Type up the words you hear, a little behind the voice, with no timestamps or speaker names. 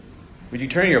Would you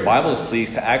turn your Bibles, please,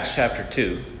 to Acts chapter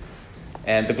 2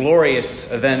 and the glorious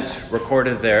event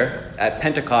recorded there at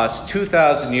Pentecost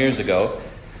 2,000 years ago.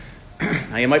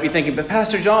 Now you might be thinking, but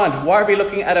Pastor John, why are we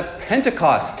looking at a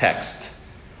Pentecost text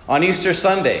on Easter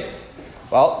Sunday?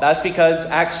 Well, that's because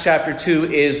Acts chapter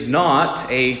 2 is not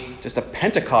just a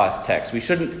Pentecost text. We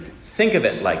shouldn't think of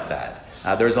it like that.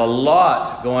 There's a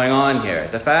lot going on here.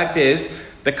 The fact is,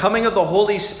 the coming of the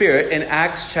Holy Spirit in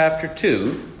Acts chapter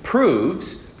 2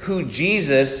 proves who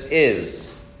Jesus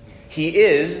is. He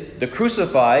is the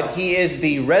crucified, he is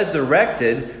the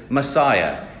resurrected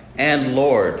Messiah and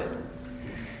Lord.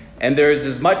 And there is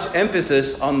as much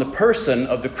emphasis on the person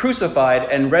of the crucified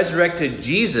and resurrected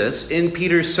Jesus in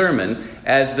Peter's sermon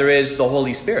as there is the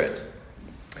Holy Spirit.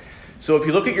 So if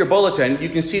you look at your bulletin, you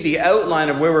can see the outline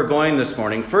of where we're going this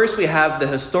morning. First, we have the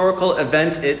historical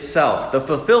event itself, the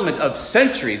fulfillment of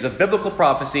centuries of biblical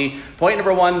prophecy. Point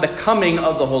number 1, the coming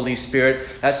of the Holy Spirit.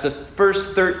 That's the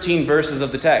first 13 verses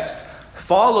of the text,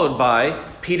 followed by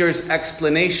Peter's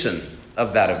explanation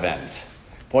of that event.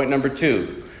 Point number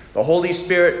 2, the Holy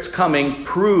Spirit's coming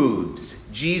proves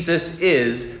Jesus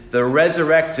is the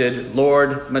resurrected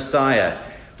Lord Messiah.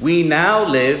 We now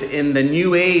live in the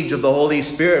new age of the Holy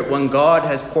Spirit when God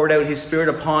has poured out his Spirit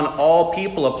upon all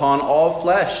people, upon all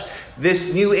flesh.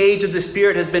 This new age of the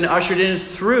Spirit has been ushered in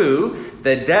through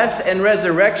the death and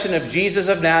resurrection of Jesus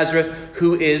of Nazareth,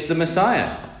 who is the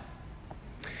Messiah.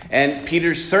 And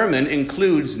Peter's sermon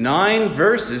includes 9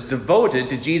 verses devoted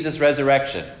to Jesus'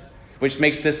 resurrection, which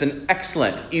makes this an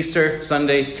excellent Easter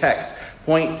Sunday text.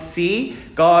 Point C,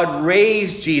 God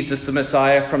raised Jesus the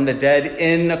Messiah from the dead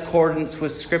in accordance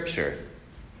with Scripture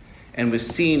and was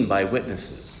seen by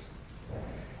witnesses.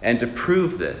 And to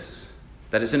prove this,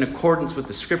 that it's in accordance with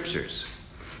the Scriptures,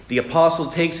 the apostle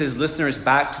takes his listeners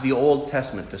back to the Old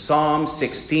Testament, to Psalm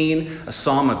 16, a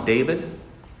psalm of David,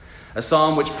 a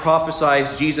psalm which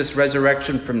prophesies Jesus'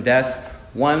 resurrection from death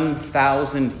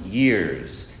 1,000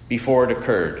 years before it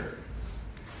occurred.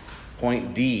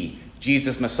 Point D,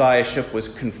 Jesus' Messiahship was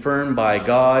confirmed by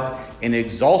God in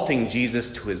exalting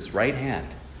Jesus to his right hand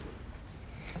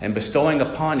and bestowing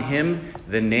upon him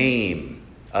the name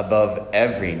above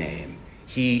every name.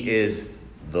 He is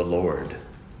the Lord.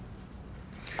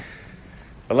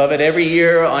 Beloved, every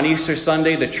year on Easter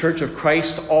Sunday, the Church of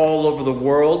Christ all over the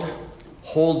world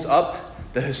holds up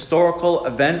the historical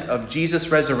event of Jesus'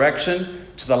 resurrection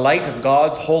to the light of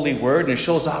God's holy word and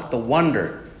shows off the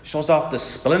wonder, shows off the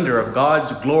splendor of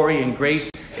God's glory and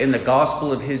grace in the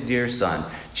gospel of his dear Son.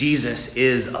 Jesus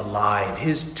is alive.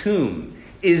 His tomb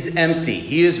is empty.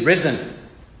 He is risen.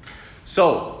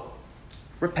 So,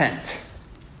 repent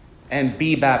and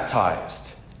be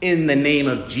baptized in the name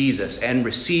of Jesus and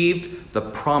receive the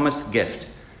promised gift,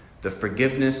 the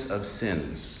forgiveness of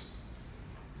sins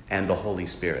and the Holy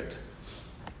Spirit.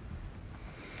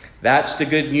 That's the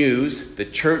good news the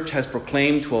church has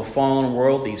proclaimed to a fallen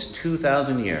world these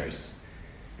 2,000 years.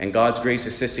 And God's grace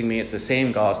assisting me, it's the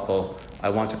same gospel I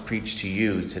want to preach to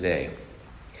you today.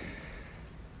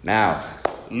 Now,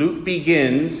 Luke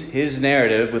begins his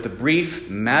narrative with a brief,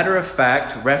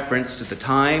 matter-of-fact reference to the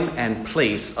time and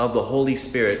place of the Holy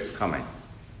Spirit's coming.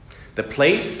 The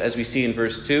place, as we see in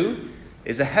verse 2,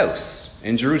 is a house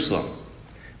in Jerusalem.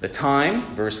 The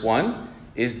time, verse 1,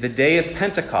 is the day of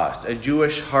Pentecost, a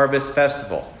Jewish harvest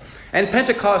festival. And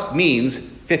Pentecost means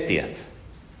 50th,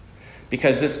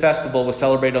 because this festival was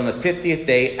celebrated on the 50th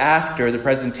day after the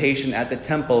presentation at the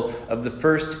temple of the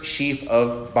first sheaf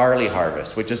of barley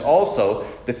harvest, which is also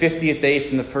the 50th day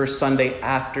from the first Sunday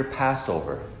after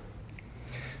Passover.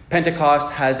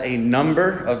 Pentecost has a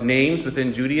number of names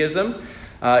within Judaism.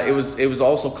 It was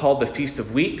also called the Feast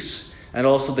of Weeks and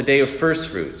also the Day of First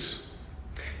Fruits.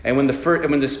 And when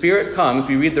the Spirit comes,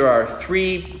 we read there are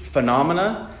 3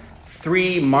 phenomena,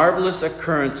 3 marvelous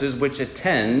occurrences which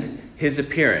attend his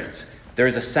appearance. There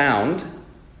is a sound,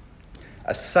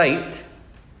 a sight,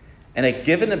 and a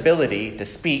given ability to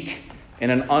speak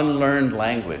in an unlearned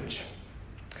language.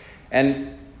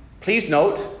 And please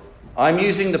note, I'm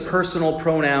using the personal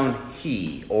pronoun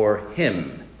he or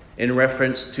him in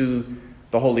reference to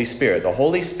the Holy Spirit. The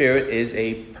Holy Spirit is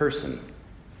a person.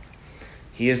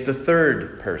 He is the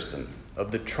third person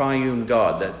of the triune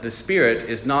God. That the Spirit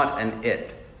is not an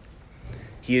it.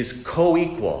 He is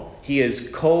co-equal. He is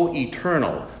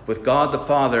co-eternal with God the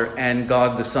Father and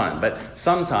God the Son. But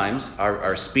sometimes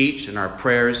our speech and our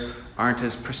prayers aren't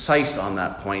as precise on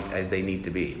that point as they need to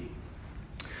be.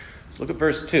 Look at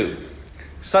verse 2.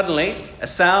 Suddenly, a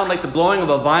sound like the blowing of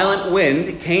a violent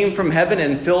wind came from heaven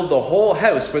and filled the whole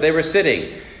house where they were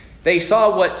sitting. They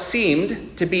saw what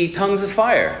seemed to be tongues of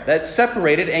fire that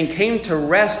separated and came to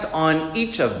rest on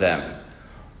each of them.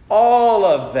 All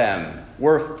of them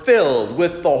were filled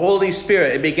with the Holy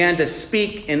Spirit and began to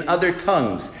speak in other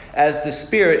tongues as the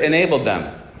Spirit enabled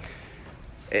them.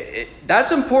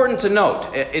 That's important to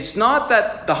note. It's not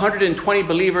that the 120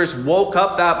 believers woke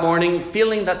up that morning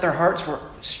feeling that their hearts were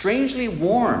strangely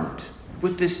warmed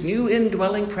with this new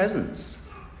indwelling presence.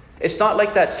 It's not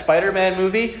like that Spider-Man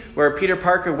movie where Peter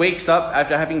Parker wakes up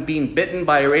after having been bitten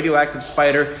by a radioactive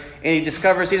spider and he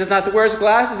discovers he doesn't have to wear his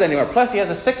glasses anymore. Plus, he has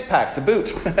a six-pack to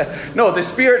boot. No, the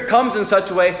Spirit comes in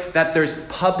such a way that there's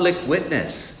public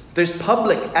witness. There's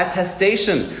public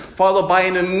attestation, followed by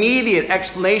an immediate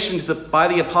explanation by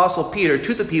the Apostle Peter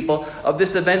to the people of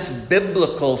this event's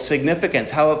biblical significance,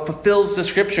 how it fulfills the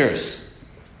Scriptures.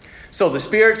 So the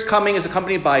Spirit's coming is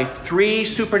accompanied by 3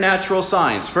 supernatural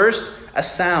signs. First, a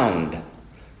sound.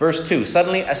 Verse 2,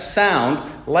 suddenly a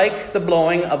sound like the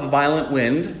blowing of a violent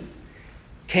wind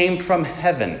came from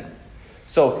heaven.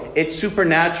 So its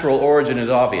supernatural origin is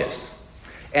obvious.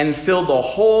 And filled the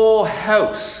whole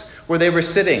house where they were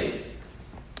sitting.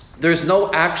 There's no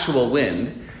actual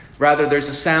wind. Rather, there's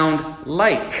a sound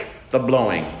like the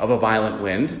blowing of a violent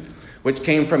wind, which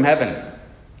came from heaven.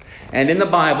 And in the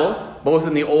Bible, both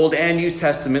in the Old and New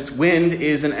Testaments, wind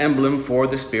is an emblem for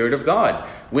the Spirit of God.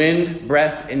 Wind,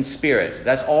 breath, and spirit.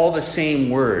 That's all the same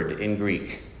word in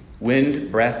Greek.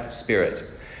 Wind, breath, spirit.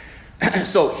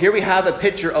 So here we have a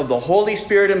picture of the Holy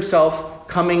Spirit himself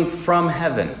coming from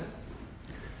heaven.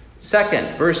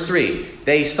 Second, verse 3.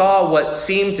 They saw what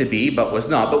seemed to be, but was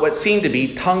not, but what seemed to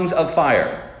be tongues of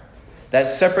fire that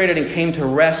separated and came to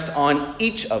rest on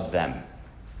each of them.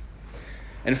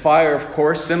 And fire, of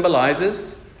course,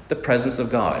 symbolizes the presence of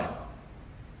God.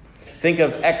 Think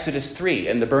of Exodus 3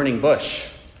 and the burning bush.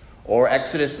 Or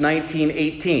Exodus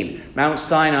 19:18. Mount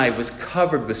Sinai was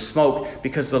covered with smoke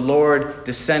because the Lord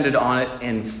descended on it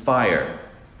in fire.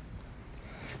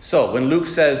 So when Luke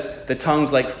says the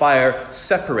tongues like fire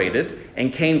separated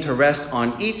and came to rest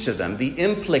on each of them, the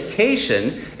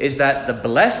implication is that the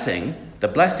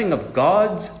blessing of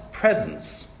God's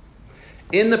presence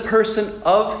in the person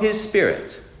of his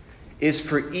Spirit is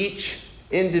for each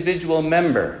individual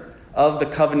member of the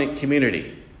covenant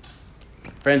community.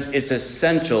 Friends, it's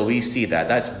essential we see that.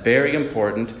 That's very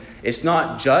important. It's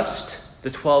not just the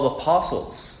 12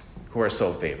 apostles who are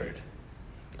so favored.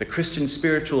 The Christian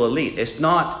spiritual elite. It's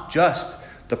not just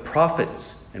the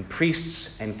prophets and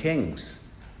priests and kings.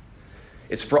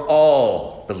 It's for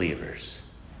all believers,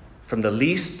 from the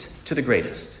least to the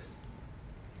greatest.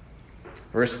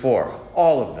 Verse 4,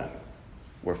 all of them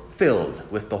were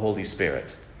filled with the Holy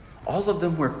Spirit. All of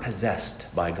them were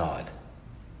possessed by God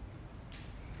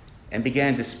and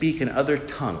began to speak in other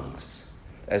tongues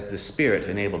as the Spirit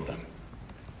enabled them.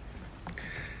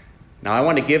 Now, I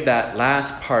want to give that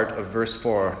last part of verse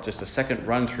 4 just a second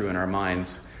run through in our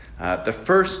minds. The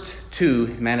first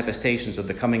 2 manifestations of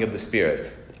the coming of the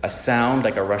Spirit, a sound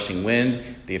like a rushing wind,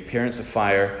 the appearance of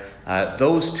fire,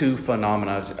 those 2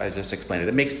 phenomena, I just explained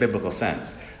it makes biblical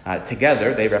sense.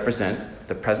 Together, they represent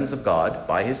the presence of God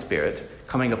by his Spirit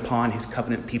coming upon his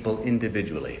covenant people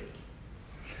individually.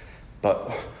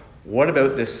 But what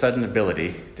about this sudden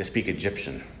ability to speak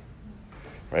Egyptian?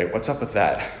 Right? What's up with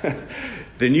that?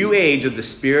 The new age of the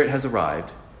Spirit has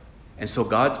arrived, and so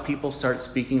God's people start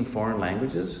speaking foreign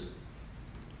languages?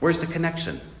 Where's the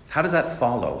connection? How does that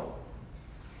follow?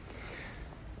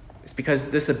 It's because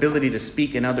this ability to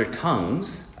speak in other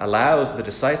tongues allows the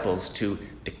disciples to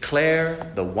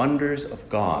declare the wonders of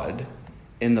God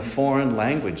in the foreign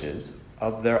languages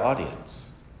of their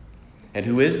audience. And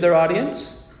who is their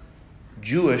audience?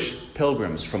 Jewish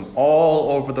pilgrims from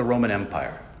all over the Roman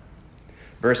Empire.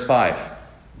 Verse 5,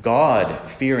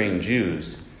 God-fearing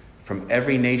Jews from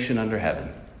every nation under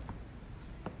heaven.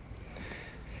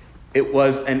 It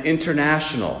was an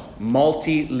international,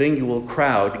 multilingual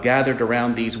crowd gathered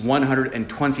around these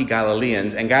 120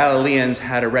 Galileans, and Galileans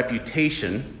had a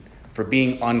reputation for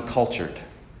being uncultured.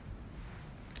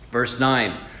 Verse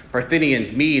 9,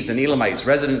 Parthians, Medes, and Elamites,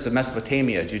 residents of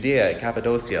Mesopotamia, Judea,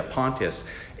 Cappadocia, Pontus,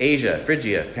 Asia,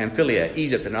 Phrygia, Pamphylia,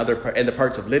 Egypt, and the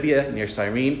parts of Libya near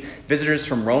Cyrene, visitors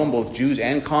from Rome, both Jews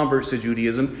and converts to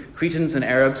Judaism, Cretans and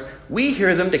Arabs, we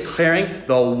hear them declaring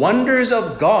the wonders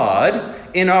of God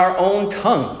in our own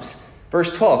tongues.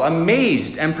 Verse 12,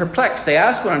 amazed and perplexed, they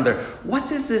ask one another, what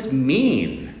does this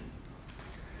mean?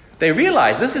 They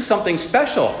realize this is something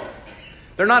special.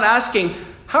 They're not asking,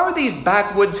 how are these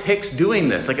backwoods hicks doing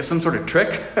this? Like it's some sort of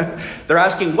trick? They're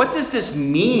asking, what does this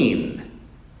mean?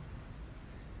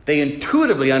 They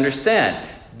intuitively understand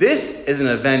this is an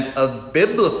event of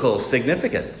biblical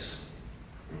significance.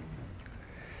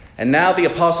 And now the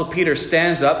Apostle Peter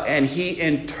stands up and he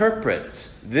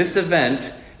interprets this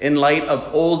event in light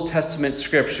of Old Testament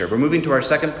scripture. We're moving to our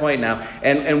second point now.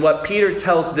 And what Peter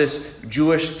tells this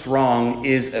Jewish throng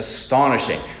is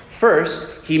astonishing.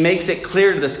 First, he makes it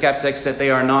clear to the skeptics that they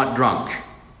are not drunk.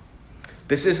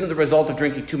 This isn't the result of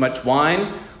drinking too much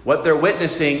wine. What they're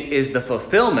witnessing is the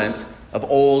fulfillment of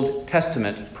Old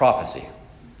Testament prophecy.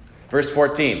 Verse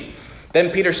 14.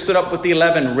 Then Peter stood up with the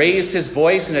 11, raised his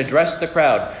voice, and addressed the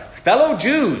crowd. Fellow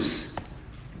Jews,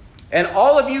 and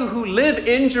all of you who live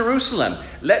in Jerusalem,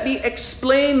 let me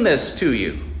explain this to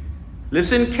you.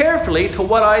 Listen carefully to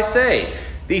what I say.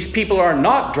 These people are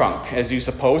not drunk, as you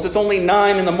suppose. It's only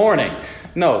 9 a.m.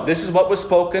 No, this is what was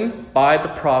spoken by the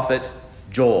prophet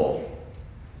Joel.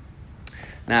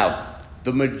 Now,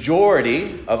 the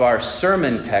majority of our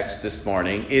sermon text this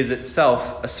morning is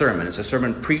itself a sermon. It's a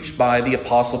sermon preached by the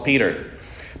Apostle Peter.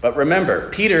 But remember,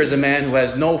 Peter is a man who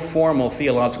has no formal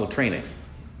theological training.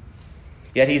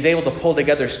 Yet he's able to pull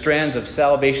together strands of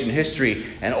salvation history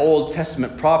and Old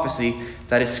Testament prophecy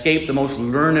that escaped the most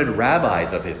learned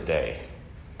rabbis of his day.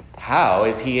 How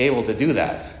is he able to do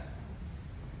that?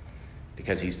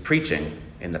 Because he's preaching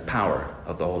in the power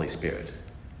of the Holy Spirit.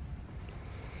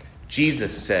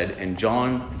 Jesus said in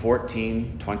John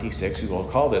 14:26, we will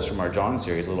call this from our John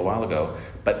series a little while ago,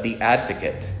 but the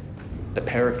advocate, the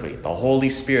paraclete, the Holy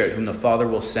Spirit, whom the Father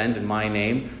will send in my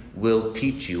name, will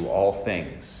teach you all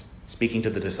things. Speaking to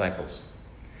the disciples.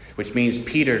 Which means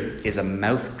Peter is a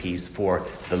mouthpiece for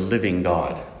the living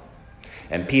God.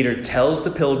 And Peter tells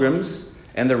the pilgrims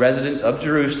and the residents of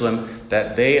Jerusalem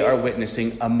that they are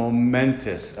witnessing a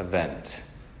momentous event.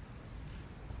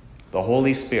 The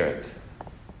Holy Spirit,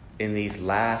 in these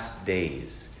last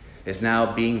days, is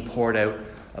now being poured out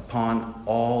upon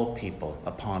all people,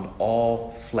 upon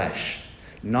all flesh,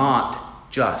 not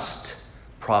just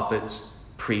prophets,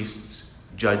 priests,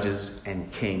 judges,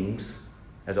 and kings,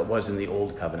 as it was in the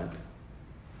Old Covenant.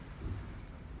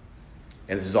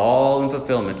 And this is all in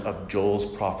fulfillment of Joel's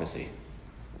prophecy.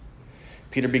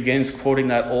 Peter begins quoting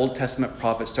that Old Testament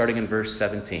prophet starting in verse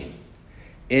 17.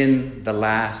 In the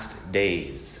last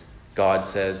days, God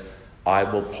says, I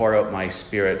will pour out my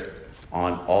Spirit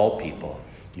on all people.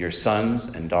 Your sons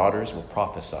and daughters will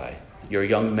prophesy. Your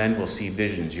young men will see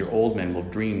visions. Your old men will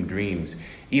dream dreams.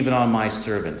 Even on my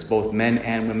servants, both men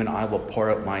and women, I will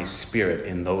pour out my Spirit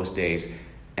in those days,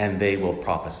 and they will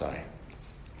prophesy.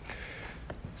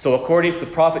 So according to the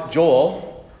prophet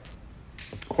Joel,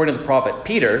 according to the prophet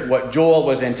Peter, what Joel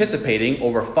was anticipating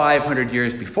over 500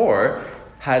 years before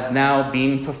has now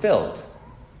been fulfilled.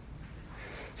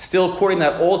 Still quoting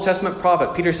that Old Testament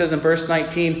prophet, Peter says in verse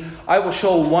 19, I will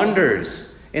show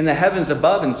wonders in the heavens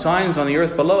above and signs on the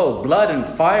earth below, blood and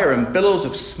fire and billows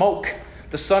of smoke.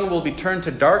 The sun will be turned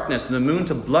to darkness and the moon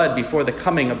to blood before the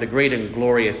coming of the great and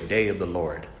glorious day of the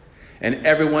Lord. And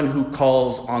everyone who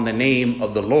calls on the name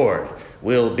of the Lord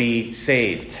will be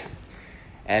saved.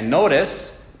 And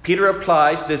notice, Peter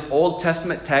applies this Old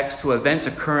Testament text to events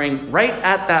occurring right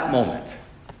at that moment.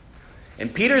 In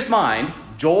Peter's mind,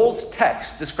 Joel's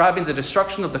text describing the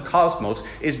destruction of the cosmos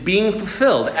is being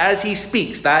fulfilled as he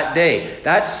speaks that day.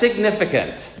 That's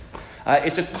significant.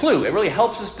 It's a clue. It really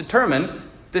helps us determine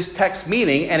this text's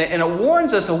meaning, and it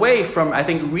warns us away from, I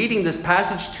think, reading this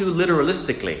passage too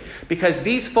literalistically. Because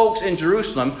these folks in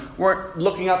Jerusalem weren't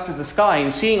looking up to the sky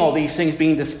and seeing all these things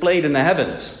being displayed in the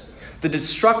heavens. The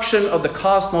destruction of the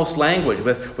cosmos language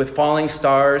with falling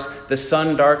stars, the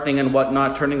sun darkening and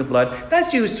whatnot, turning to blood,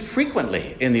 that's used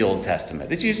frequently in the Old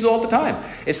Testament. It's used all the time.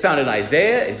 It's found in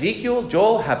Isaiah, Ezekiel,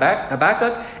 Joel,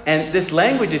 Habakkuk, and this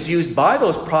language is used by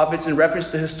those prophets in reference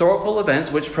to historical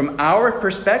events which from our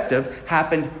perspective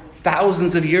happened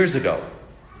thousands of years ago.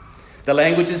 The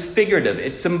language is figurative,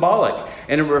 it's symbolic,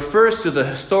 and it refers to the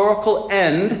historical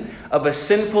end of a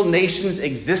sinful nation's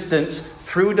existence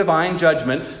through divine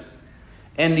judgment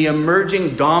and the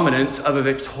emerging dominance of a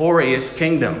victorious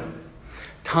kingdom.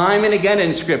 Time and again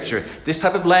in Scripture, this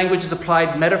type of language is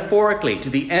applied metaphorically to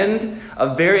the end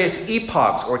of various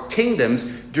epochs or kingdoms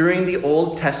during the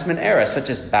Old Testament era, such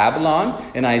as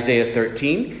Babylon in Isaiah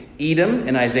 13, Edom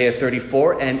in Isaiah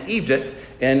 34, and Egypt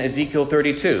in Ezekiel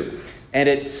 32. And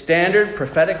it's standard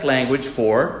prophetic language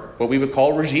for what we would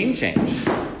call regime change.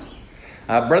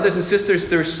 Brothers and sisters,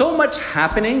 there's so much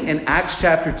happening in Acts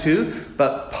chapter 2,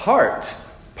 but part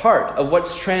of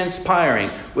what's transpiring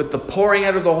with the pouring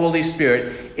out of the Holy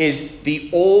Spirit is the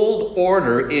old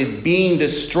order is being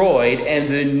destroyed and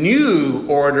the new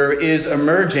order is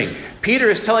emerging.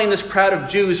 Peter is telling this crowd of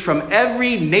Jews from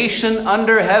every nation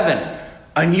under heaven,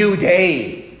 a new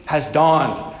day has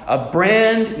dawned. A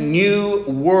brand new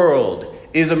world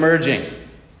is emerging.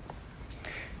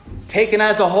 Taken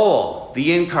as a whole, all,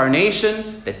 the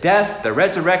incarnation, the death, the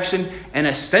resurrection, and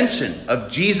ascension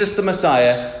of Jesus the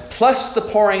Messiah, plus the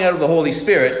pouring out of the Holy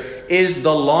Spirit, is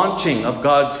the launching of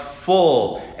God's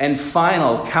full and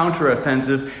final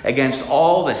counteroffensive against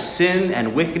all the sin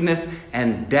and wickedness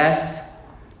and death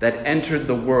that entered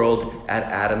the world at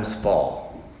Adam's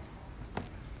fall.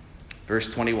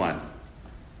 Verse 21,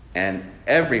 and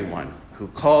everyone who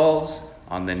calls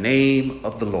on the name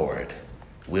of the Lord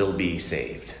will be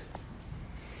saved.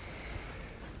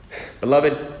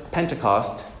 Beloved,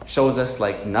 Pentecost shows us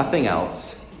like nothing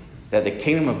else that the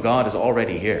kingdom of God is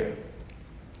already here.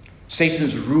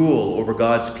 Satan's rule over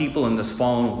God's people in this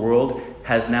fallen world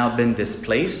has now been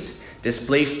displaced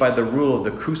by the rule of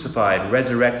the crucified,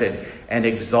 resurrected, and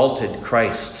exalted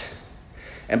Christ.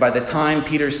 And by the time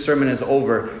Peter's sermon is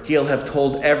over, he'll have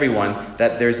told everyone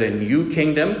that there's a new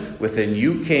kingdom with a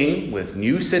new king, with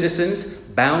new citizens,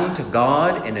 bound to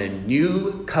God in a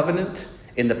new covenant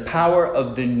in the power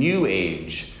of the new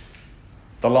age,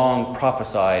 the long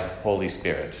prophesied Holy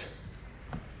Spirit.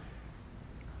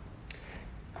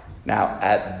 Now,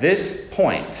 at this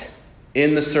point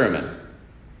in the sermon,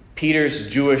 Peter's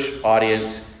Jewish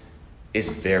audience is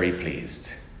very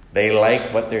pleased. They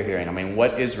like what they're hearing. I mean,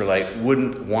 what Israelite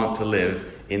wouldn't want to live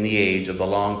in the age of the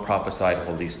long prophesied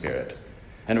Holy Spirit?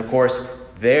 And of course,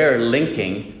 they're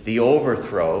linking the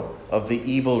overthrow of the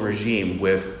evil regime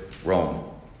with Rome.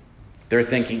 They're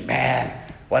thinking, man,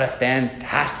 what a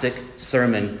fantastic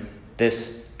sermon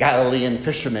this Galilean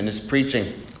fisherman is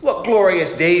preaching. What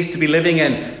glorious days to be living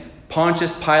in.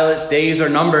 Pontius Pilate's days are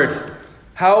numbered.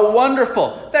 How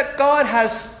wonderful that God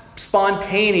has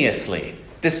spontaneously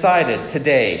decided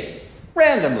today,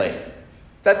 randomly,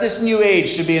 that this new age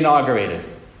should be inaugurated.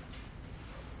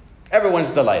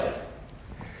 Everyone's delighted.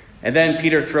 And then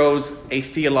Peter throws a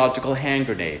theological hand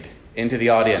grenade into the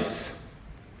audience.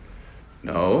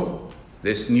 No,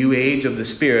 this new age of the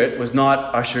Spirit was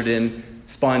not ushered in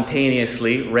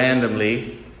spontaneously,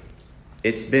 randomly.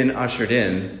 It's been ushered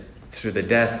in through the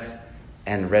death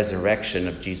and resurrection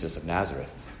of Jesus of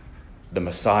Nazareth, the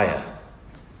Messiah,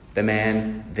 the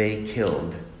man they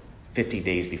killed 50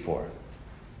 days before.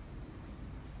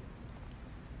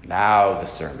 Now the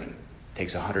sermon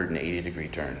takes a 180-degree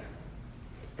turn.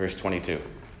 Verse 22.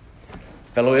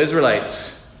 Fellow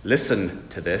Israelites, listen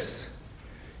to this.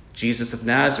 Jesus of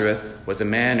Nazareth was a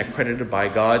man accredited by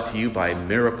God to you by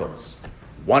miracles,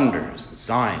 wonders, and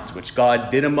signs, which God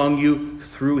did among you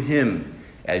through him.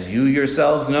 As you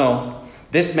yourselves know,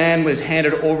 this man was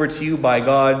handed over to you by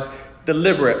God's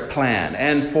deliberate plan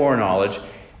and foreknowledge,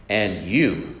 and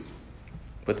you,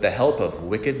 with the help of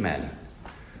wicked men,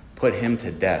 put him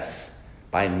to death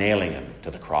by nailing him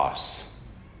to the cross.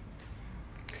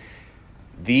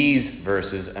 These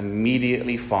verses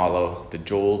immediately follow the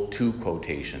Joel 2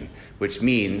 quotation, which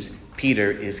means Peter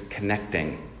is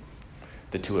connecting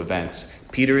the two events.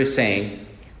 Peter is saying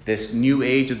this new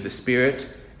age of the Spirit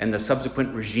and the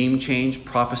subsequent regime change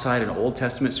prophesied in Old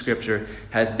Testament scripture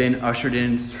has been ushered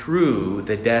in through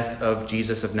the death of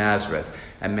Jesus of Nazareth,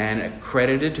 a man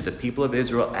accredited to the people of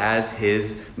Israel as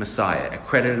his Messiah,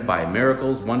 accredited by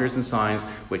miracles, wonders, and signs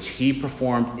which he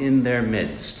performed in their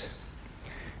midst.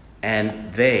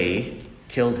 And they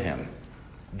killed him.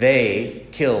 They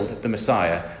killed the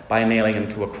Messiah by nailing him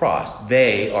to a cross.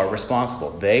 They are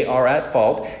responsible. They are at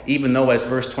fault, even though, as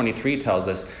verse 23 tells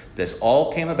us, this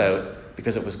all came about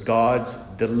because it was God's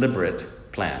deliberate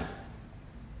plan.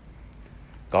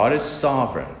 God is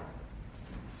sovereign.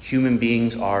 Human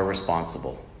beings are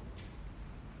responsible.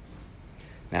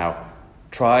 Now,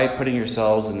 try putting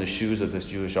yourselves in the shoes of this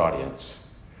Jewish audience.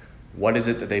 What is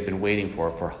it that they've been waiting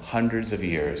for hundreds of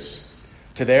years?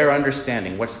 To their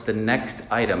understanding, what's the next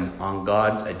item on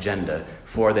God's agenda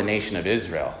for the nation of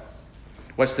Israel?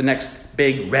 What's the next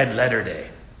big red letter day?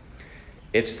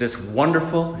 It's this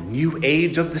wonderful new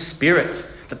age of the Spirit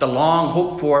that the long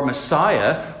hoped for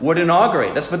Messiah would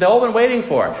inaugurate. That's what they've all been waiting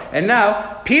for. And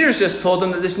now Peter's just told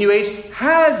them that this new age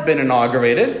has been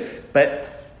inaugurated, but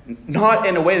not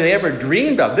in a way they ever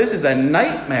dreamed of. This is a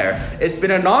nightmare. It's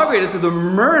been inaugurated through the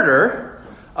murder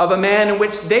of a man in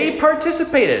which they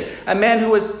participated, a man who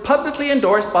was publicly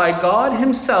endorsed by God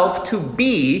himself to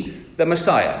be the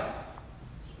Messiah.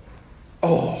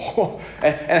 Oh,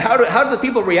 and how do the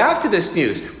people react to this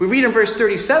news? We read in verse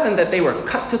 37 that they were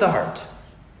cut to the heart.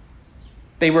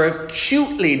 They were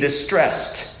acutely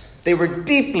distressed. They were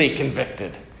deeply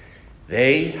convicted.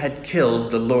 They had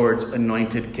killed the Lord's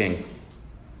anointed king.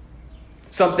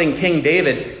 Something King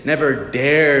David never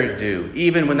dared do,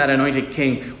 even when that anointed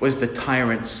king was the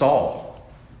tyrant Saul.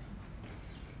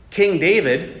 King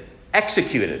David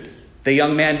executed the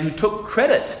young man who took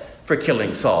credit for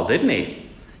killing Saul, didn't he?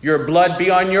 Your blood be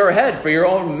on your head, for your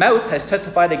own mouth has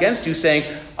testified against you,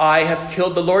 saying, I have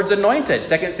killed the Lord's anointed.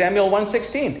 2 Samuel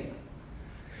 1:16.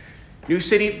 You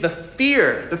see, the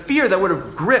fear that would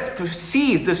have gripped, to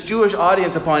seize this Jewish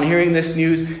audience upon hearing this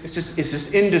news is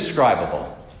just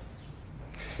indescribable.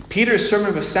 Peter's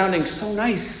sermon was sounding so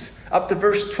nice up to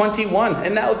verse 21,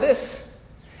 and now this.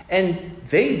 And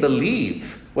they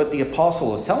believe what the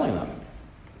apostle is telling them.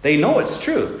 They know it's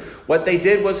true. What they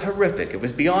did was horrific. It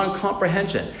was beyond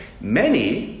comprehension.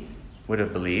 Many would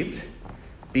have believed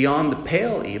beyond the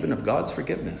pale even of God's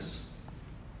forgiveness.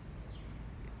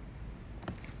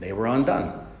 They were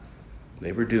undone.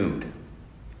 They were doomed.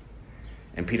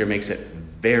 And Peter makes it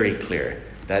very clear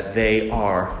that they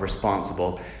are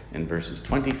responsible in verses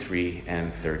 23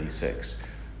 and 36.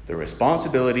 The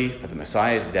responsibility for the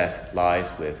Messiah's death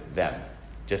lies with them.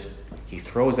 He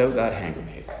throws out that hand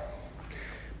grenade.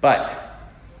 But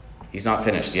he's not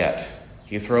finished yet.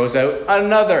 He throws out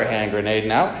another hand grenade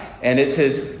now, and it's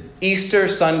his Easter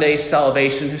Sunday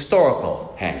salvation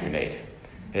historical hand grenade.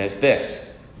 And it's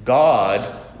this: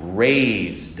 God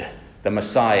raised the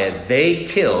Messiah they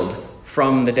killed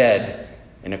from the dead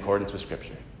in accordance with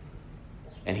Scripture.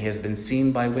 And he has been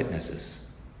seen by witnesses.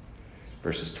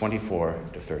 Verses 24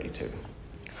 to 32.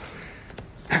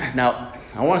 Now,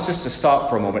 I want us just to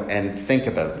stop for a moment and think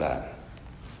about that.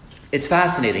 It's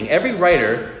fascinating. Every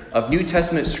writer of New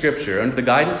Testament Scripture, under the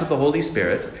guidance of the Holy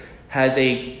Spirit, has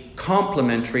a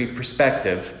complementary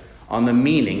perspective on the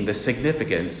meaning, the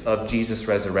significance of Jesus'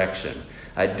 resurrection.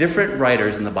 Different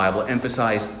writers in the Bible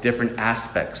emphasize different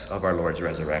aspects of our Lord's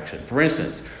resurrection. For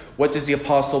instance, what does the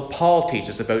Apostle Paul teach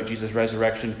us about Jesus'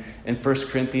 resurrection in 1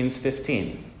 Corinthians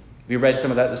 15? We read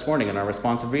some of that this morning in our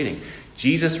responsive reading.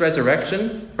 Jesus'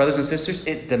 resurrection, brothers and sisters,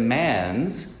 it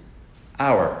demands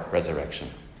our resurrection.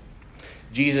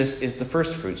 Jesus is the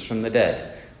first fruits from the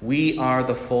dead. We are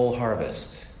the full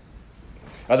harvest.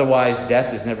 Otherwise,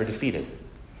 death is never defeated.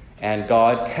 And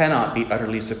God cannot be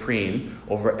utterly supreme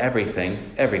over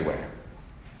everything, everywhere.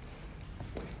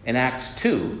 In Acts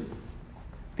 2,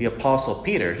 the Apostle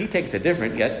Peter, he takes a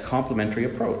different yet complementary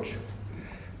approach.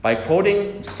 By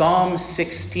quoting Psalm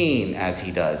 16 as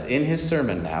he does in his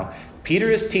sermon now,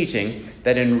 Peter is teaching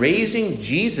that in raising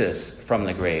Jesus from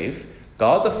the grave,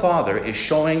 God the Father is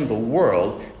showing the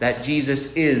world that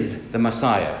Jesus is the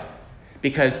Messiah.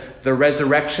 Because the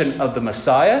resurrection of the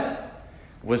Messiah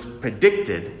was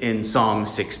predicted in Psalm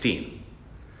 16.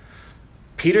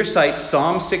 Peter cites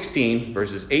Psalm 16,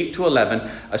 verses 8 to 11,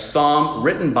 a psalm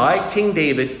written by King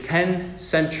David 10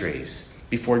 centuries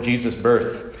before Jesus'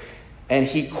 birth. And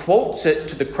he quotes it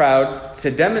to the crowd to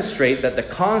demonstrate that the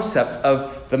concept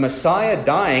of the Messiah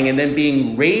dying and then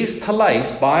being raised to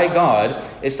life by God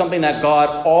is something that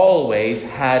God always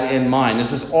had in mind.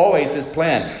 This was always his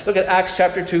plan. Look at Acts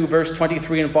chapter 2, verse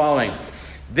 23 and following.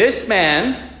 This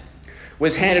man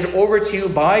was handed over to you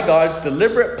by God's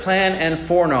deliberate plan and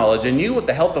foreknowledge, and you, with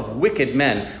the help of wicked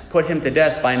men, put him to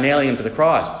death by nailing him to the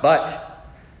cross. But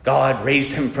God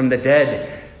raised him from the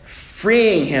dead,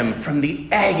 freeing him from the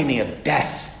agony of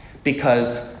death,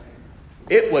 because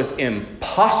it was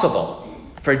impossible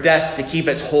for death to keep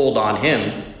its hold on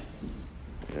him.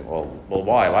 Well,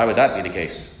 why? Why would that be the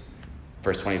case?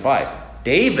 Verse 25.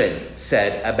 David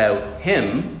said about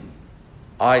him,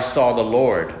 I saw the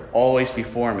Lord always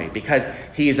before me. Because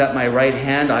he is at my right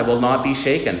hand, I will not be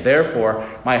shaken. Therefore,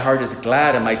 my heart is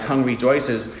glad and my tongue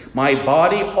rejoices. My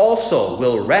body also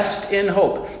will rest in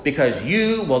hope, because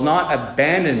you will not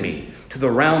abandon me to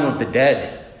the realm of the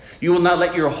dead. You will not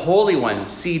let your Holy One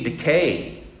see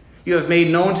decay. You have made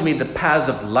known to me the paths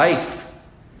of life.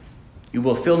 You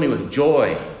will fill me with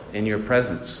joy in your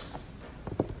presence.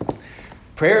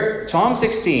 Psalm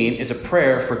 16 is a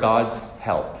prayer for God's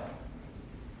help.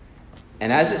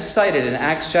 And as it's cited in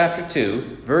Acts chapter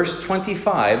 2, verse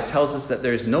 25 tells us that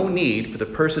there's no need for the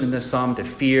person in this psalm to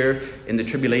fear in the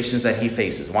tribulations that he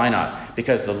faces. Why not?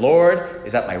 Because the Lord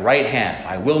is at my right hand.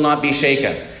 I will not be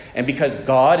shaken. And because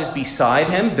God is beside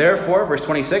him, therefore, verse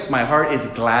 26, my heart is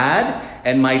glad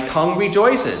and my tongue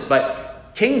rejoices.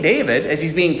 But King David, as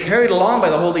he's being carried along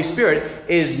by the Holy Spirit,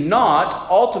 is not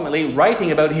ultimately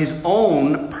writing about his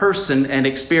own person and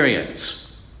experience.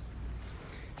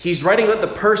 He's writing about the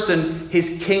person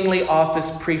his kingly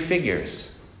office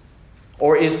prefigures,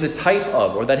 or is the type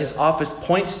of, or that his office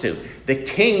points to, the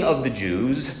King of the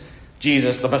Jews,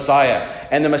 Jesus the Messiah.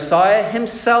 And the Messiah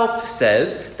himself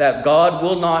says that God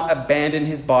will not abandon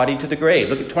his body to the grave.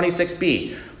 Look at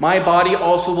 26b. My body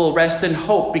also will rest in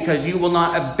hope, because you will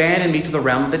not abandon me to the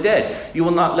realm of the dead. You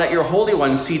will not let your Holy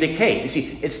One see decay. You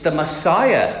see, it's the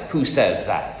Messiah who says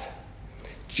that.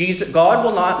 God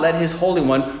will not let his Holy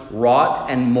One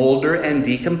rot and molder and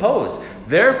decompose.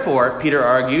 Therefore, Peter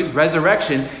argues,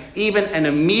 resurrection, even an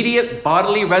immediate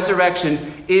bodily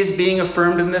resurrection, is being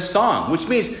affirmed in this song, which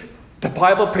means the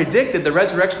Bible predicted the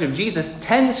resurrection of Jesus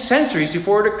 10 centuries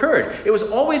before it occurred. It was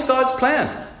always God's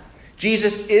plan.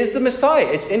 Jesus is the Messiah.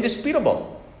 It's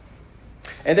indisputable.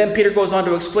 And then Peter goes on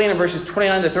to explain in verses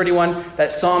 29 to 31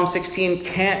 that Psalm 16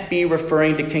 can't be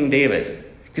referring to King David.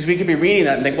 Because we could be reading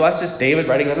that and think, well, that's just David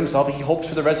writing about himself. He hopes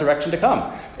for the resurrection to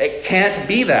come. It can't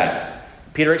be that.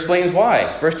 Peter explains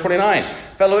why. Verse 29,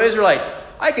 fellow Israelites,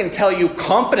 I can tell you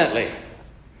confidently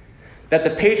that the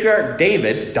patriarch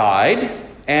David died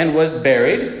and was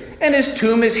buried, and his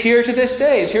tomb is here to this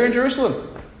day. It's here in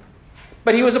Jerusalem.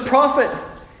 But he was a prophet,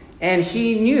 and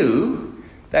he knew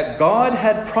that God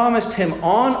had promised him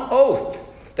on oath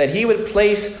that he would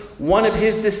place one of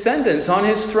his descendants on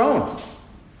his throne.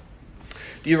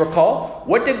 Do you recall?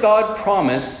 What did God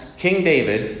promise King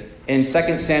David in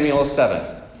 2 Samuel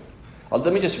 7? Well,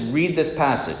 let me just read this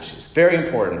passage. It's very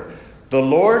important. The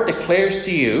Lord declares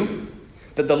to you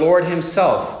that the Lord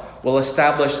himself will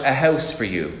establish a house for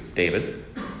you, David.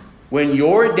 When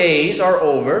your days are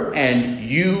over and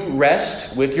you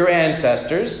rest with your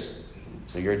ancestors,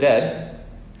 so you're dead,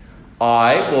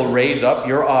 I will raise up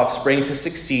your offspring to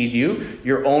succeed you,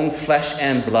 your own flesh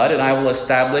and blood, and I will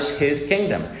establish his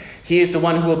kingdom. He is the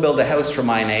one who will build a house for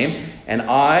my name, and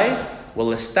I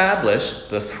will establish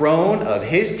the throne of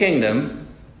his kingdom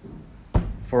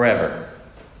forever.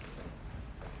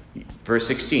 Verse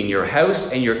 16, your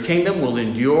house and your kingdom will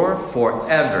endure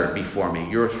forever before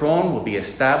me. Your throne will be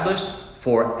established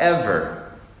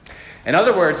forever. In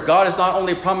other words, God is not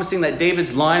only promising that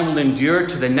David's line will endure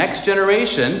to the next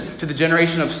generation, to the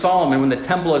generation of Solomon when the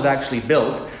temple is actually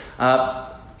built.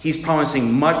 He's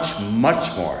promising much,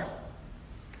 much more.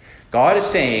 God is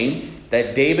saying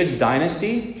that David's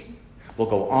dynasty will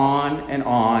go on and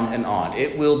on and on.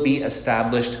 It will be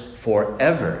established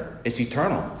forever. It's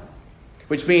eternal.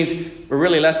 Which means we're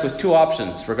really left with two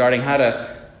options regarding how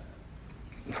to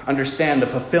understand the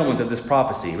fulfillment of this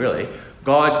prophecy, really.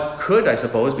 God could, I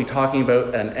suppose, be talking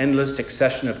about an endless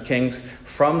succession of kings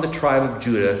from the tribe of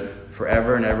Judah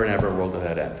forever and ever and ever, world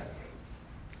without end.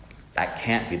 That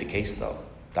can't be the case, though.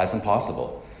 That's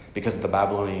impossible because of the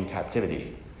Babylonian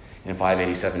captivity in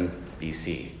 587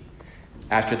 BC.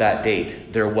 After that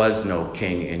date, there was no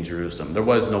king in Jerusalem. There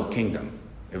was no kingdom.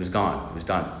 It was gone. It was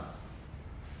done.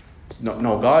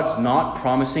 No, God's not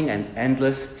promising an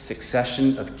endless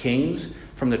succession of kings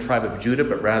from the tribe of Judah,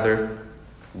 but rather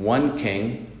one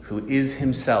king who is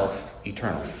himself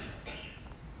eternal.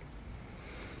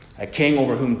 A king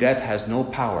over whom death has no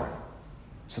power,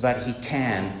 so that he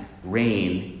can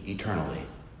reign eternally.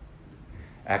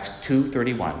 Acts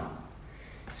 2:31.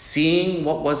 Seeing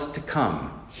what was to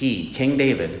come, he, King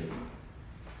David,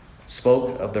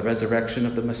 spoke of the resurrection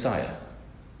of the Messiah,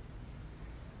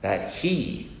 that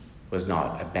he was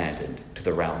not abandoned to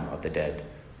the realm of the dead,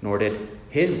 nor did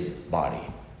his body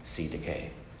see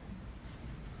decay.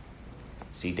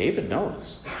 See, David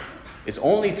knows. It's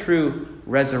only through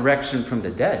resurrection from the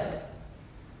dead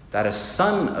that a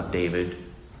son of David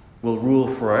will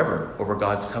rule forever over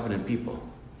God's covenant people.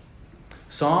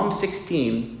 Psalm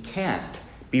 16 can't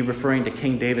be referring to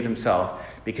King David himself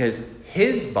because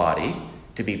his body,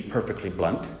 to be perfectly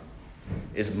blunt,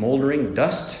 is moldering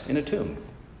dust in a tomb.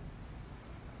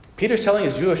 Peter's telling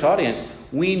his Jewish audience,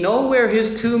 we know where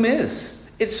his tomb is.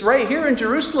 It's right here in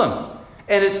Jerusalem,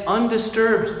 and it's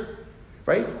undisturbed,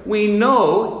 right? We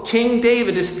know King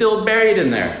David is still buried in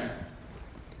there.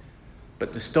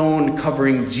 But the stone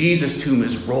covering Jesus' tomb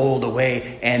is rolled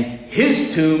away, and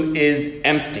his tomb is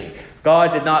empty.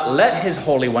 God did not let his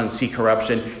Holy One see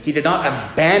corruption. He did not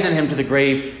abandon him to the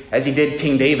grave as he did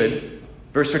King David.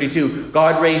 Verse 32,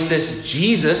 God raised this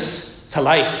Jesus to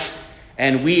life,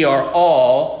 and we are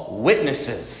all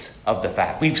witnesses of the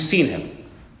fact. We've seen him.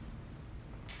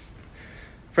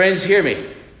 Friends, hear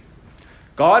me.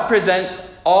 God presents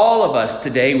all of us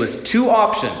today with two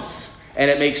options, and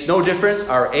it makes no difference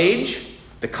our age,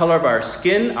 the color of our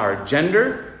skin, our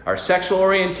gender, our sexual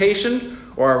orientation,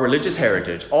 or our religious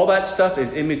heritage. All that stuff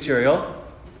is immaterial.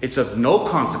 It's of no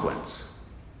consequence.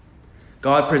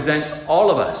 God presents all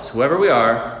of us, whoever we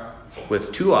are,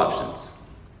 with two options.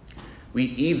 We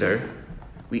either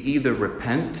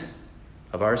repent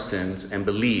of our sins and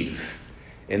believe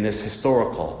in this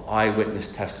historical eyewitness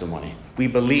testimony. We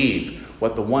believe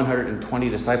what the 120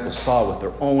 disciples saw with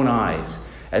their own eyes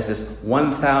as this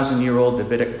 1,000-year-old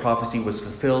Davidic prophecy was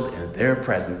fulfilled in their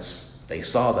presence. They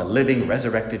saw the living,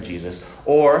 resurrected Jesus.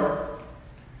 Or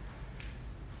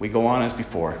we go on as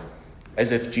before,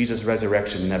 as if Jesus'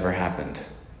 resurrection never happened.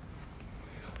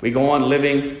 We go on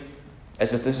living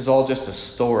as if this is all just a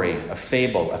story, a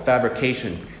fable, a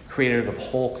fabrication created of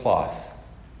whole cloth.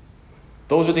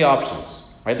 Those are the options,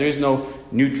 right? There is no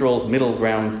neutral, middle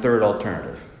ground, third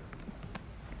alternative.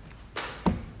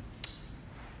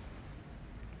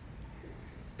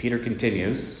 Peter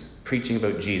continues preaching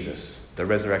about Jesus, the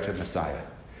resurrected Messiah.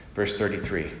 Verse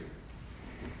 33.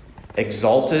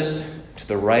 Exalted to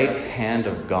the right hand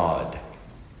of God,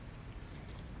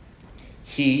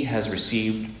 he has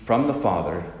received from the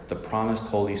Father the promised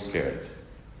Holy Spirit,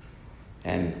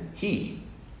 and he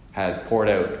has poured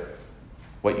out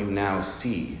what you now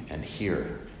see and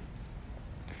hear.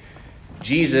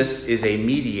 Jesus is a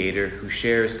mediator who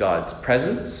shares God's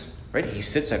presence, right? He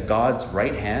sits at God's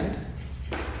right hand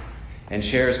and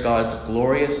shares God's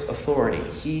glorious authority.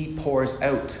 He pours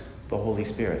out the Holy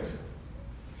Spirit,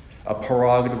 a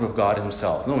prerogative of God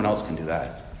himself. No one else can do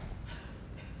that.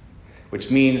 Which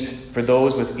means, for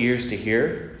those with ears to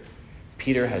hear,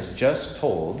 Peter has just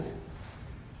told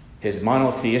his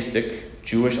monotheistic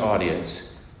Jewish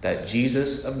audience that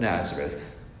Jesus of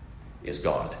Nazareth is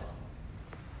God.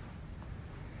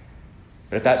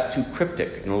 But if that's too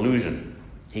cryptic an illusion,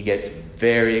 he gets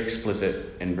very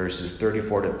explicit in verses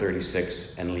 34 to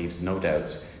 36 and leaves no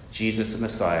doubts. Jesus the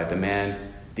Messiah, the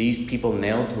man these people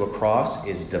nailed to a cross,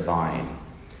 is divine.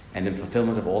 And in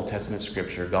fulfillment of Old Testament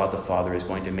scripture, God the Father is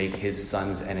going to make his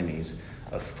son's enemies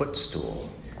a footstool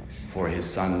for his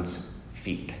son's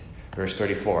feet. Verse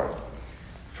 34.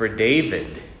 For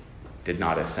David did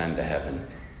not ascend to heaven,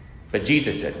 but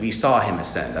Jesus said, we saw him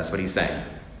ascend. That's what he's saying.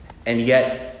 And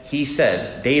yet he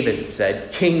said,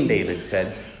 King David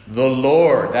said, the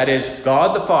Lord, that is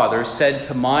God the Father, said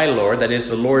to my Lord, that is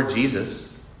the Lord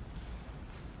Jesus,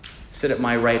 sit at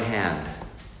my right hand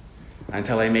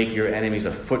until I make your enemies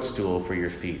a footstool for your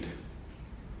feet.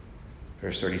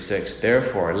 Verse 36,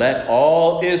 therefore, let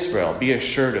all Israel be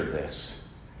assured of this.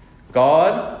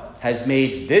 God has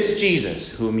made this Jesus,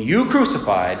 whom you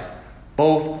crucified,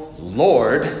 both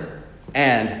Lord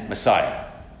and Messiah.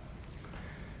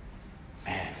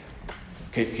 Man,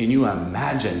 can you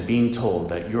imagine being told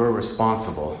that you're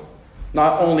responsible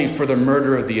not only for the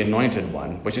murder of the Anointed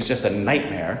One, which is just a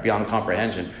nightmare beyond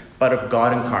comprehension, but of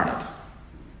God incarnate?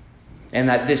 And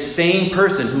that this same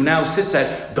person who now sits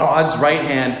at God's right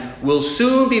hand will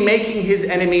soon be making his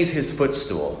enemies his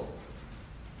footstool.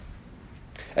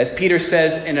 As Peter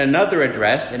says in another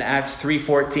address in Acts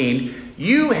 3:14,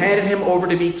 you handed him over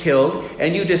to be killed,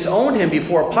 and you disowned him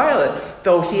before Pilate,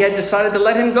 though he had decided to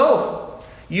let him go.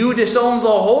 You disowned the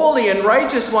holy and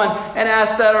righteous one and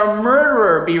asked that a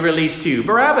murderer be released to you,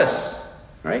 Barabbas.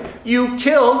 Right? You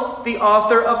killed the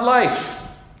author of life.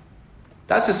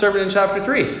 That's the sermon in chapter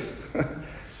 3.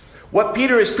 What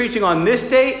Peter is preaching on this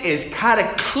day is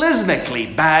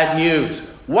cataclysmically bad news.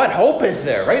 What hope is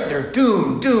there, right? They're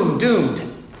doomed.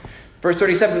 Verse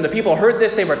 37, the people heard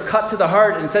this, they were cut to the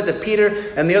heart and said to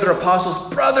Peter and the other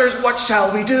apostles, brothers, what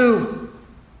shall we do?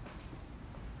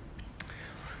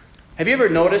 Have you ever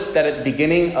noticed that at the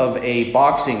beginning of a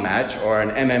boxing match or an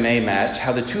MMA match,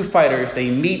 how the two fighters,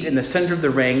 they meet in the center of the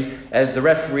ring as the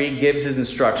referee gives his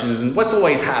instructions, and what's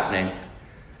always happening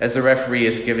as the referee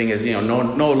is giving his,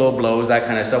 no low blows, that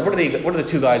kind of stuff? What are the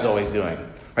two guys always doing?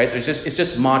 Right? It's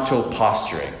just macho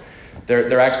posturing.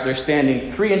 They're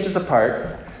standing 3 inches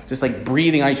apart, just like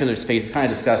breathing on each other's face. It's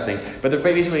kind of disgusting. But they're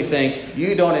basically saying,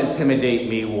 you don't intimidate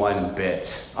me one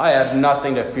bit. I have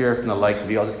nothing to fear from the likes of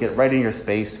you. I'll just get right in your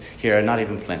space here and not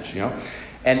even flinch,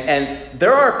 And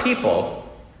there are people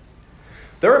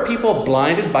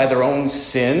blinded by their own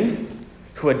sin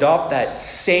who adopt that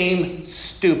same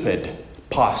stupid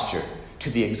posture to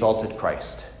the exalted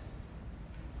Christ.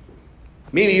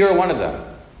 Maybe you're one of them.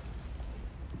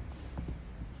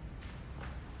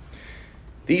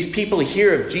 These people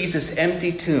hear of Jesus'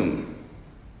 empty tomb,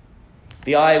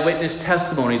 the eyewitness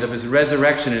testimonies of his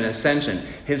resurrection and ascension,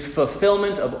 his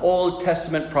fulfillment of Old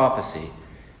Testament prophecy,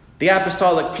 the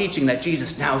apostolic teaching that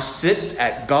Jesus now sits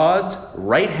at God's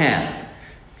right hand.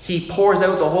 He pours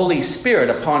out the Holy Spirit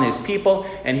upon his people,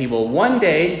 and he will one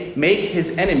day make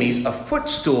his enemies a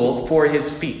footstool for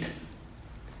his feet.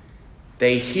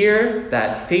 They hear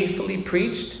that faithfully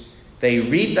preached. They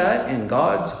read that in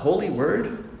God's holy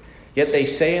word. Yet they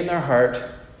say in their heart,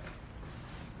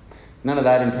 none of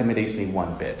that intimidates me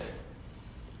one bit.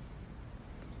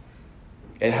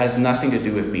 It has nothing to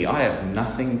do with me. I have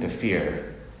nothing to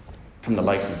fear from the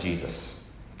likes of Jesus.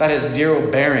 That has zero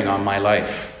bearing on my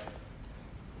life.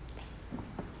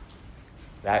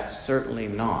 That's certainly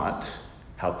not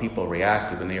how people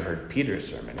reacted when they heard Peter's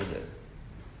sermon, is it?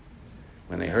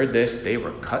 When they heard this, they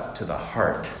were cut to the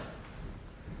heart.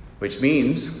 Which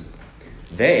means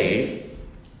they,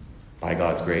 by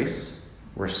God's grace,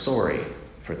 were sorry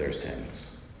for their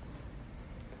sins.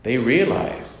 They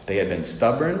realized they had been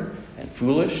stubborn and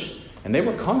foolish, and they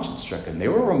were conscience-stricken. They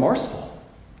were remorseful.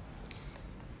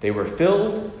 They were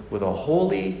filled with a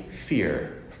holy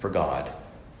fear for God.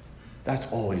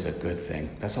 That's always a good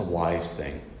thing. That's a wise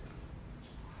thing.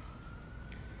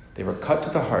 They were cut to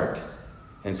the heart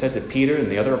and said to Peter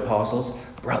and the other apostles,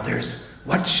 "Brothers,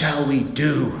 what shall we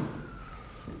do?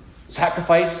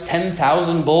 Sacrifice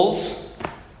 10,000 bulls?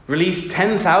 Release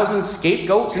 10,000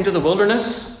 scapegoats into the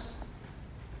wilderness?"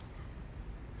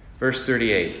 Verse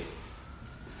 38.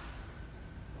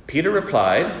 Peter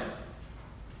replied,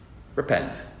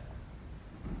 "Repent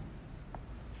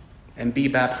and be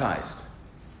baptized,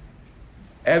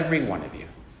 every one of you,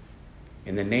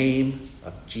 in the name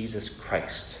of Jesus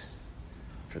Christ,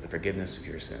 for the forgiveness of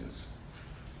your sins,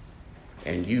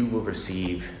 and you will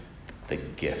receive the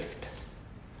gift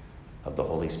of the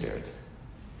Holy Spirit."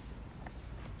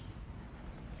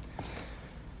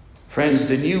 Friends,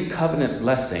 the new covenant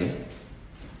blessing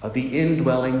of the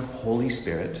indwelling Holy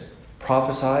Spirit,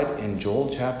 prophesied in Joel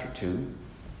chapter 2,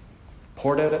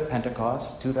 poured out at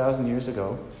Pentecost 2,000 years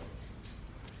ago,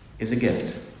 is a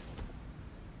gift.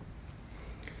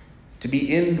 To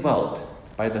be indwelt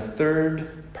by the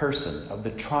third person of the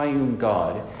triune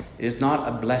God is not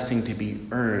a blessing to be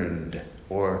earned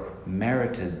or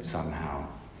merited somehow.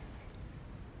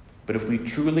 But if we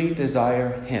truly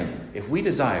desire Him, if we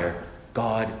desire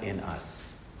God in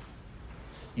us,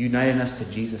 uniting us to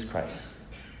Jesus Christ,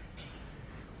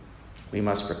 we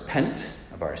must repent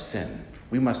of our sin.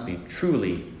 We must be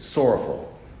truly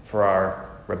sorrowful for our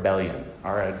rebellion,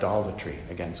 our idolatry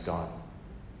against God.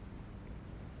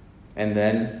 And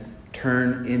then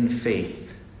turn in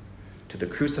faith to the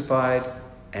crucified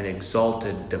and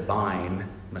exalted divine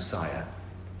Messiah,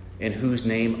 in whose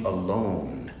name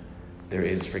alone there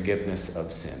is forgiveness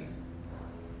of sin.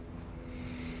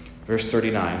 Verse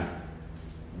 39,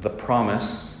 the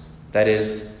promise, that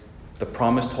is, the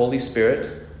promised Holy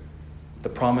Spirit, the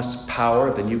promised power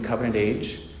of the new covenant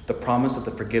age, the promise of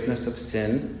the forgiveness of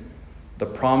sin, the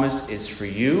promise is for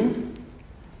you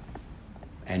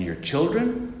and your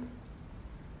children,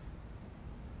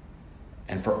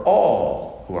 and for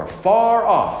all who are far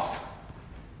off,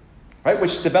 right?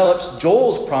 Which develops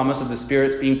Joel's promise of the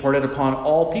Spirit being poured out upon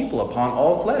all people, upon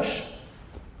all flesh.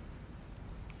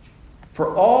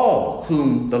 For all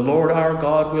whom the Lord our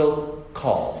God will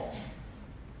call.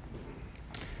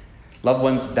 Loved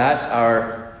ones, that's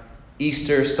our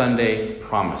Easter Sunday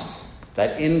promise,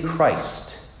 that in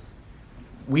Christ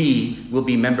we will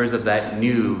be members of that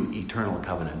new eternal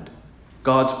covenant.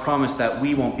 God's promise that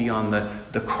we won't be on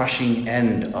the crushing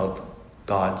end of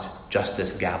God's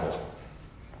justice gavel.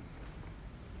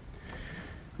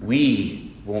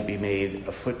 We won't be made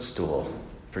a footstool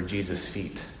for Jesus'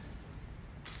 feet.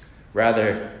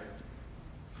 Rather,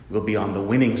 we'll be on the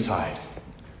winning side.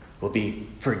 We'll be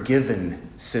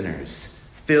forgiven sinners,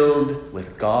 filled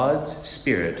with God's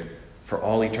Spirit for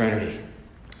all eternity.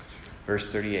 Verse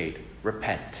 38,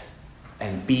 repent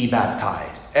and be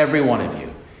baptized, every one of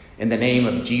you, in the name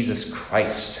of Jesus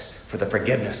Christ for the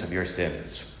forgiveness of your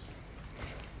sins.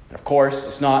 And of course,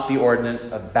 it's not the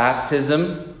ordinance of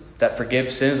baptism that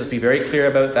forgives sins. Let's be very clear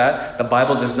about that. The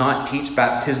Bible does not teach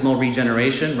baptismal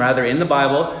regeneration. Rather, in the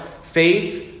Bible,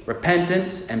 faith,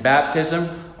 repentance, and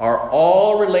baptism are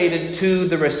all related to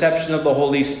the reception of the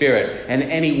Holy Spirit. And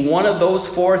any one of those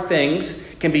four things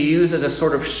can be used as a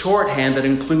sort of shorthand that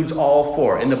includes all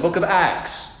four. In the book of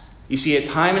Acts, you see it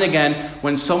time and again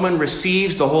when someone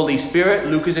receives the Holy Spirit,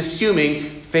 Luke is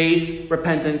assuming faith,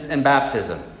 repentance, and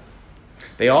baptism.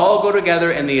 They all go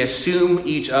together and they assume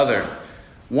each other.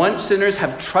 Once sinners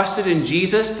have trusted in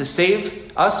Jesus to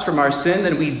save us from our sin,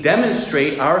 then we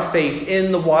demonstrate our faith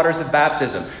in the waters of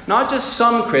baptism. Not just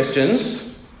some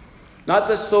Christians, not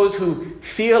just those who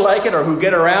feel like it or who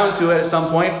get around to it at some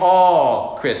point,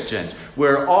 all Christians.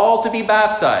 We're all to be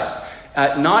baptized.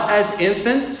 Not as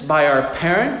infants by our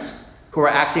parents who are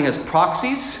acting as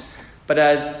proxies, but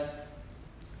as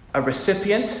a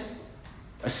recipient,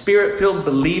 a Spirit-filled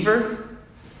believer.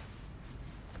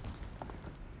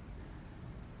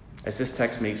 As this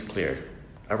text makes clear,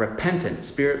 a repentant,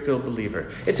 Spirit-filled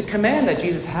believer. It's a command that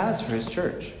Jesus has for his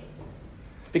church.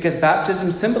 Because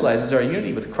baptism symbolizes our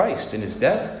unity with Christ in his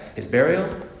death, his burial,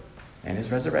 and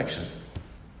his resurrection.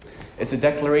 It's a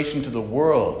declaration to the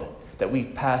world that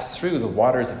we've passed through the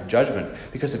waters of judgment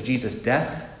because of Jesus'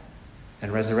 death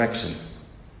and resurrection.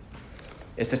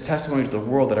 It's a testimony to the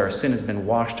world that our sin has been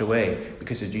washed away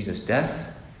because of Jesus'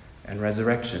 death and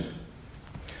resurrection.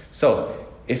 So,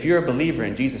 if you're a believer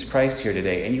in Jesus Christ here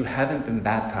today and you haven't been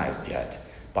baptized yet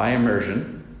by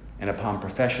immersion and upon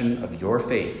profession of your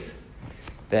faith,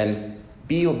 then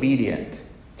be obedient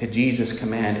to Jesus'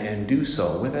 command and do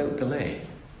so without delay.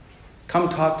 Come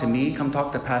talk to me, come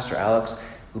talk to Pastor Alex.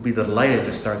 We'll be delighted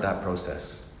to start that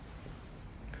process.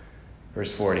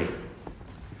 Verse 40.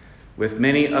 With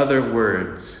many other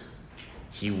words,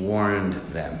 he warned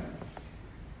them,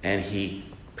 and he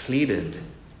pleaded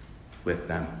with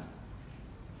them.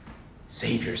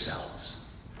 Save yourselves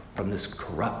from this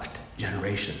corrupt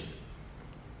generation.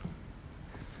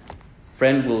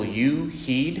 Friend, will you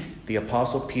heed the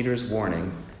Apostle Peter's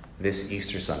warning this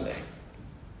Easter Sunday?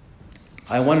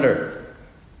 I wonder,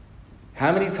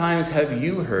 how many times have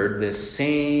you heard this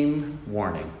same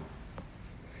warning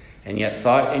and yet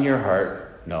thought in your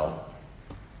heart, no,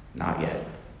 not yet.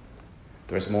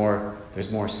 There's more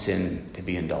sin to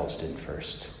be indulged in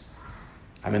first.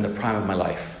 I'm in the prime of my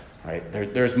life, right?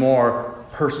 There's more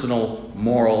personal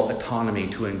moral autonomy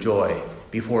to enjoy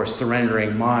before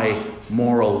surrendering my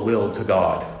moral will to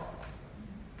God.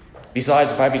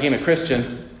 Besides, if I became a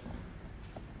Christian,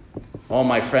 all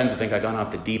my friends would think I'd gone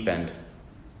off the deep end.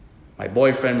 My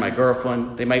boyfriend, my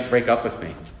girlfriend, they might break up with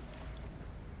me.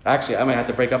 Actually, I might have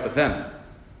to break up with them.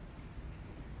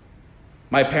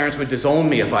 My parents would disown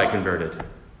me if I converted.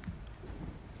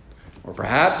 Or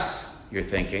perhaps you're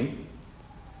thinking,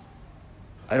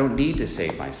 I don't need to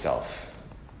save myself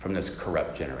from this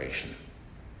corrupt generation.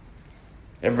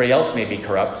 Everybody else may be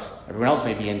corrupt. Everyone else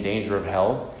may be in danger of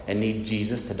hell and need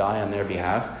Jesus to die on their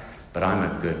behalf, but I'm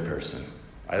a good person.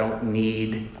 I don't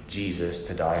need Jesus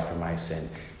to die for my sin.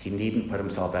 He needn't put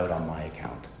himself out on my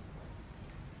account.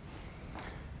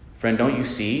 Friend, don't you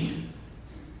see?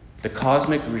 The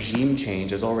cosmic regime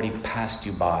change has already passed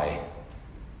you by.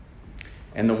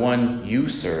 And the one you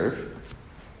serve,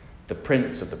 the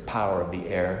prince of the power of the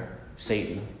air,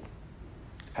 Satan,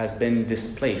 has been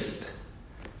displaced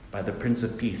by the Prince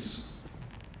of Peace.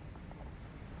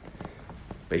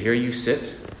 But here you sit,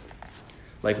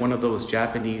 like one of those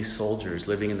Japanese soldiers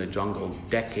living in the jungle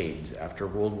decades after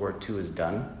World War II is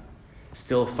done,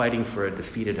 still fighting for a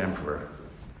defeated emperor.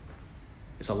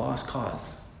 It's a lost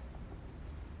cause.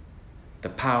 The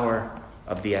power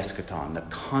of the eschaton, the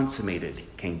consummated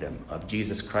kingdom of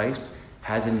Jesus Christ,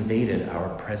 has invaded our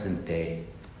present day.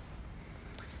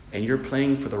 And you're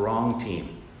playing for the wrong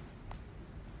team.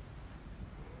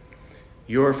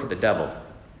 You're for the devil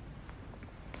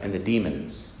and the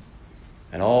demons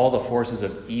and all the forces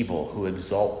of evil who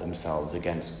exalt themselves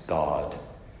against God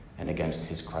and against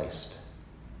his Christ.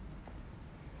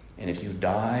 And if you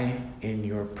die in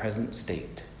your present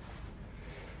state,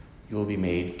 you will be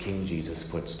made King Jesus'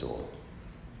 footstool.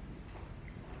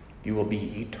 You will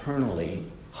be eternally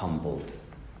humbled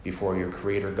before your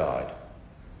Creator God,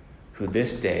 who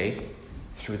this day,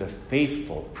 through the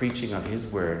faithful preaching of his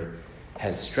word,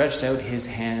 has stretched out his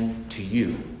hand to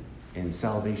you in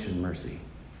salvation mercy.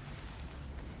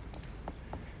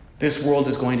 This world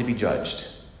is going to be judged.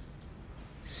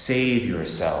 Save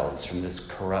yourselves from this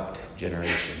corrupt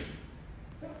generation.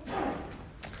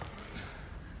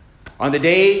 On the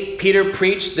day Peter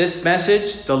preached this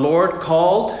message, the Lord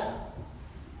called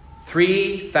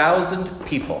 3,000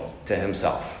 people to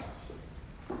himself.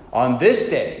 On this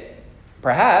day,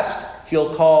 perhaps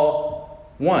he'll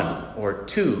call 1 or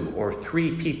 2 or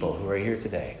 3 people who are here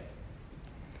today.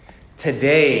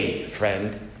 Today,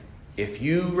 friend, if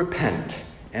you repent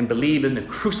and believe in the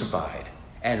crucified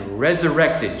and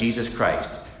resurrected Jesus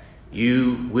Christ,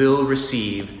 you will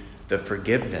receive the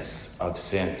forgiveness of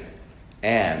sin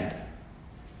and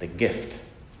the gift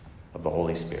of the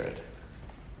Holy Spirit.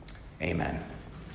 Amen.